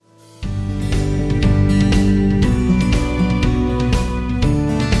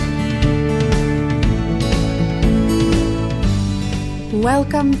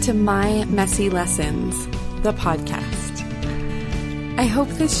Welcome to My Messy Lessons, the podcast. I hope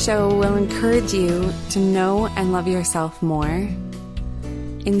this show will encourage you to know and love yourself more,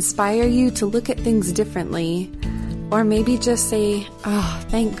 inspire you to look at things differently, or maybe just say, "Oh,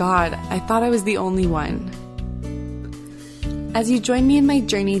 thank God, I thought I was the only one." As you join me in my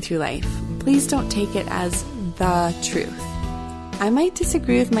journey through life, please don't take it as the truth. I might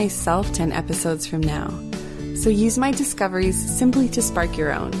disagree with myself 10 episodes from now. So use my discoveries simply to spark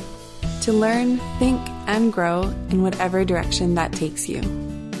your own, to learn, think, and grow in whatever direction that takes you.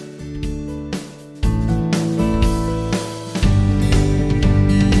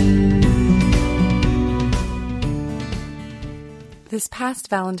 This past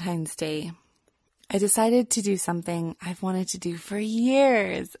Valentine's Day, I decided to do something I've wanted to do for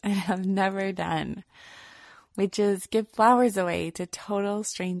years and have never done, which is give flowers away to total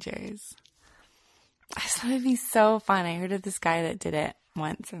strangers. I just thought it'd be so fun. I heard of this guy that did it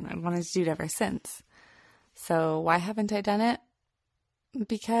once and I wanted to do it ever since. So why haven't I done it?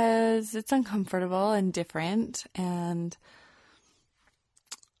 Because it's uncomfortable and different and,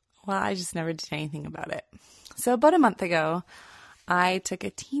 well, I just never did anything about it. So about a month ago, I took a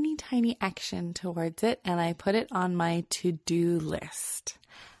teeny tiny action towards it and I put it on my to-do list.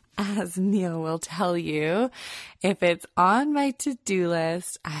 As Neil will tell you, if it's on my to-do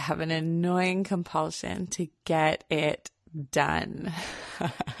list, I have an annoying compulsion to get it done.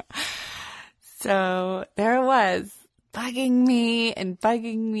 So there it was, bugging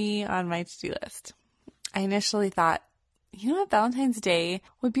me on my to-do list. I initially thought, you know what, Valentine's Day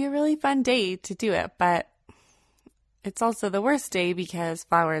would be a really fun day to do it, but it's also the worst day because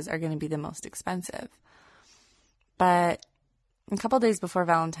flowers are going to be the most expensive. But a couple days before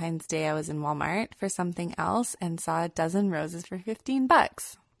Valentine's Day, I was in Walmart for something else and saw a dozen roses for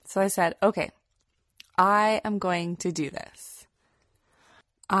 $15. So I said, okay, I am going to do this.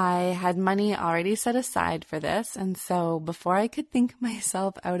 I had money already set aside for this, and so before I could think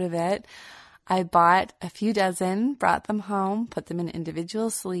myself out of it, I bought a few dozen, brought them home, put them in individual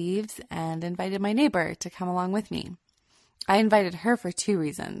sleeves, and invited my neighbor to come along with me. I invited her for two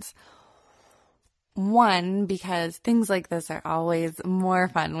reasons. One, because things like this are always more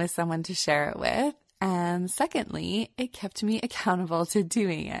fun with someone to share it with. And secondly, it kept me accountable to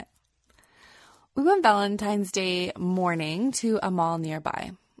doing it. We went Valentine's Day morning to a mall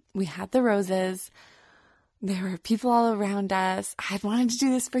nearby. We had the roses. There were people all around us. I had wanted to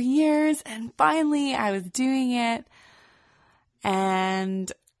do this for years, and finally I was doing it.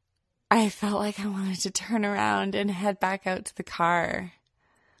 And I felt like I wanted to turn around and head back out to the car.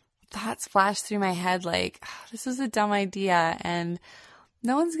 Thoughts flashed through my head like, oh, this was a dumb idea and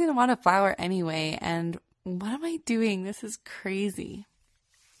no one's going to want a flower anyway. And what am I doing? This is crazy.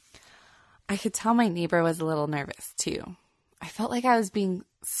 I could tell my neighbor was a little nervous too. I felt like I was being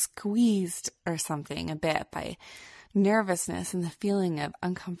squeezed or something a bit by nervousness and the feeling of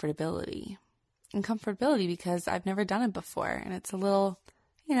uncomfortability. Uncomfortability because I've never done it before and it's a little,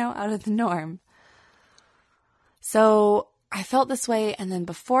 out of the norm. So I felt this way, and then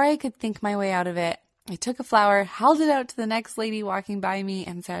before I could think my way out of it, I took a flower, held it out to the next lady walking by me,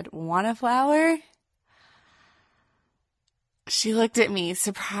 and said, "Want a flower?" She looked at me,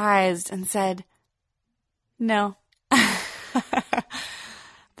 surprised, and said, "No."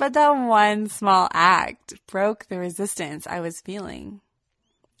 But that one small act broke the resistance I was feeling.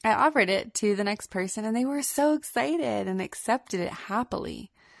 I offered it to the next person, and they were so excited and accepted it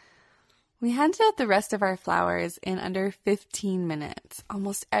happily. We handed out the rest of our flowers in under 15 minutes.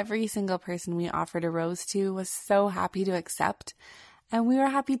 Almost every single person we offered a rose to was so happy to accept, and we were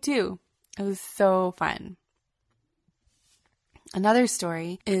happy too. It was so fun. Another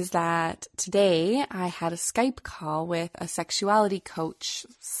story is that today I had a Skype call with a sexuality coach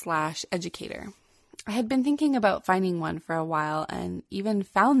 / educator. I had been thinking about finding one for a while and even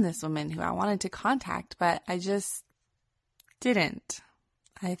found this woman who I wanted to contact, but I just didn't.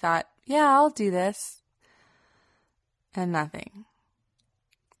 I thought, yeah, I'll do this. And nothing.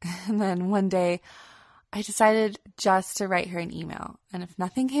 And then one day, I decided just to write her an email. And if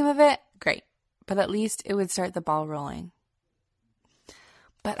nothing came of it, great. But at least it would start the ball rolling.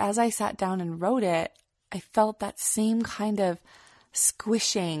 But as I sat down and wrote it, I felt that same kind of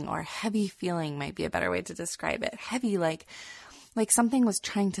squishing or heavy feeling might be a better way to describe it. Heavy, like something was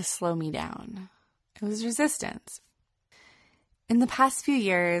trying to slow me down. It was resistance. In the past few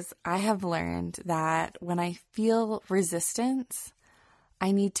years, I have learned that when I feel resistance,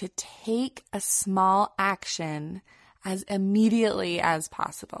 I need to take a small action as immediately as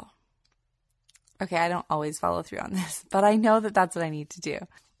possible. Okay, I don't always follow through on this, but I know that that's what I need to do.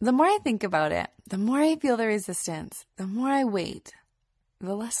 The more I think about it, the more I feel the resistance, the more I wait,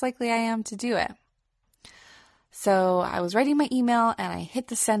 the less likely I am to do it. So I was writing my email and I hit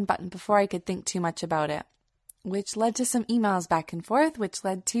the send button before I could think too much about it, which led to some emails back and forth, which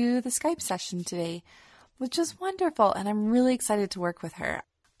led to the Skype session today, which is wonderful. And I'm really excited to work with her.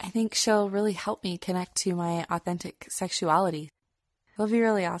 I think she'll really help me connect to my authentic sexuality. It'll be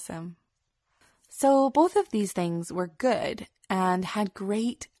really awesome. So both of these things were good and had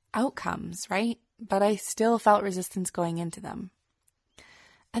great outcomes, right? But I still felt resistance going into them.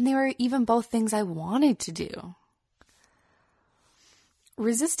 And they were even both things I wanted to do.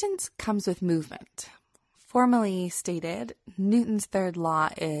 Resistance comes with movement. Formally stated, Newton's third law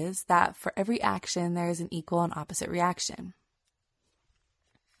is that for every action, there is an equal and opposite reaction.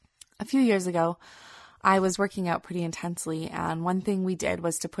 A few years ago, I was working out pretty intensely, and one thing we did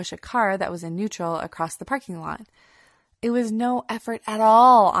was to push a car that was in neutral across the parking lot. It was no effort at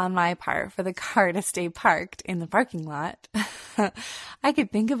all on my part for the car to stay parked in the parking lot. I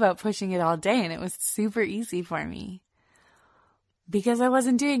could think about pushing it all day, and it was super easy for me because I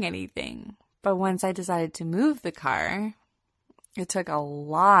wasn't doing anything. But once I decided to move the car, it took a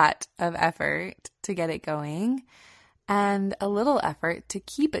lot of effort to get it going and a little effort to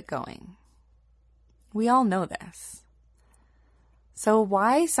keep it going. We all know this. So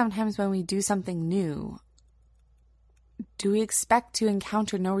why sometimes when we do something new, do we expect to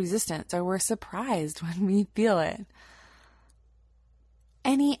encounter no resistance, or we're surprised when we feel it?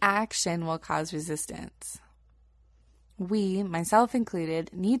 Any action will cause resistance. We, myself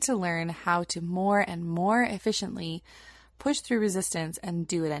included, need to learn how to more and more efficiently push through resistance and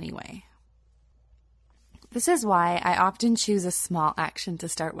do it anyway. This is why I often choose a small action to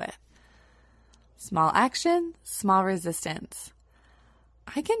start with. Small action, small resistance.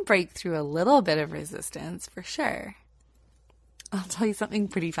 I can break through a little bit of resistance for sure. I'll tell you something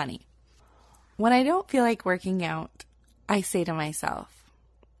pretty funny. When I don't feel like working out, I say to myself,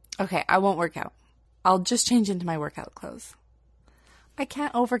 okay, I won't work out. I'll just change into my workout clothes. I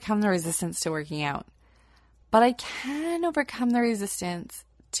can't overcome the resistance to working out, but I can overcome the resistance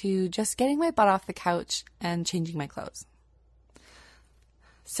to just getting my butt off the couch and changing my clothes.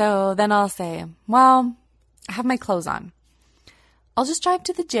 So then I'll say, well, I have my clothes on. I'll just drive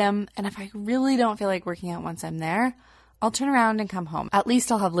to the gym, and if I really don't feel like working out once I'm there, I'll turn around and come home. At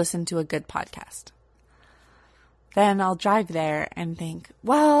least I'll have listened to a good podcast. Then I'll drive there and think,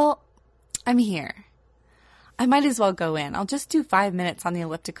 well, I'm here. I might as well go in. I'll just do 5 minutes on the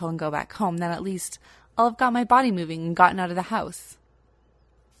elliptical and go back home. Then at least I'll have got my body moving and gotten out of the house.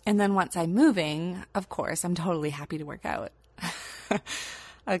 And then once I'm moving, of course, I'm totally happy to work out.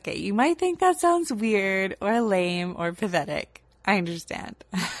 Okay, you might think that sounds weird or lame or pathetic. I understand.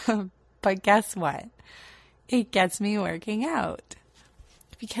 But guess what? It gets me working out.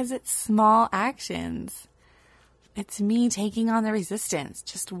 Because it's small actions. It's me taking on the resistance,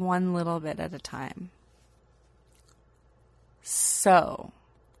 just one little bit at a time. So,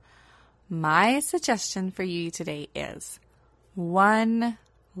 my suggestion for you today is one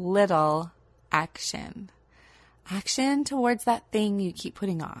little action. Action towards that thing you keep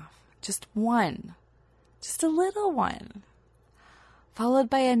putting off. Just one. Just a little one. Followed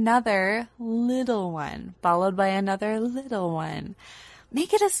by another little one. Followed by another little one.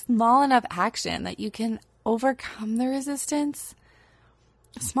 Make it a small enough action that you can overcome the resistance.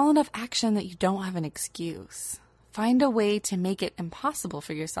 A small enough action that you don't have an excuse. Find a way to make it impossible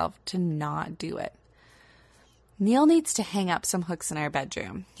for yourself to not do it. Neil needs to hang up some hooks in our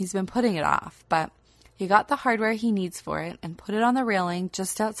bedroom. He's been putting it off, but he got the hardware he needs for it and put it on the railing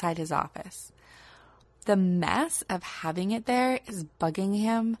just outside his office. The mess of having it there is bugging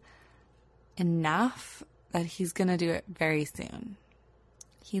him enough that he's going to do it very soon.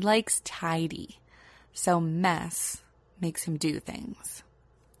 He likes tidy, so mess makes him do things.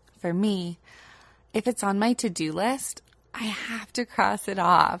 For me, if it's on my to-do list, I have to cross it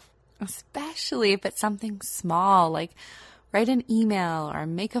off, especially if it's something small like write an email or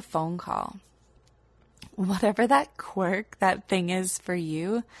make a phone call. Whatever that quirk, that thing is for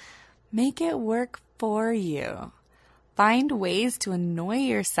you, make it work for you. Find ways to annoy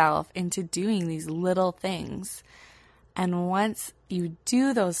yourself into doing these little things. And once you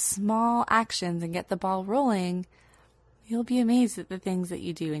do those small actions and get the ball rolling, you'll be amazed at the things that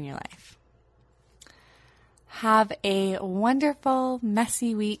you do in your life. Have a wonderful,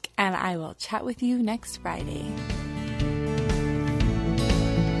 messy week, and I will chat with you next Friday.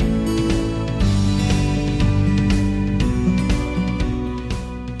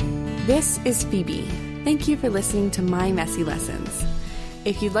 This is Phoebe. Thank you for listening to My Messy Lessons.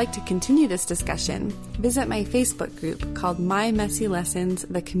 If you'd like to continue this discussion, visit my Facebook group called My Messy Lessons,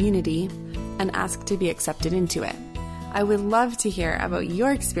 The Community, and ask to be accepted into it. I would love to hear about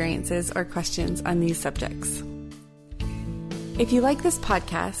your experiences or questions on these subjects. If you like this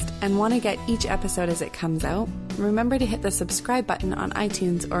podcast and want to get each episode as it comes out, remember to hit the subscribe button on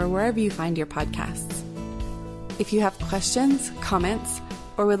iTunes or wherever you find your podcasts. If you have questions, comments,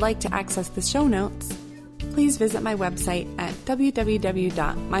 or would like to access the show notes, please visit my website at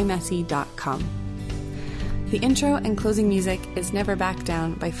www.mymessy.com. The intro and closing music is Never Back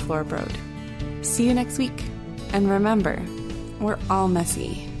Down by Floorbrode. See you next week. And remember, we're all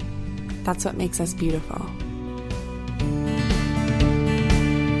messy. That's what makes us beautiful.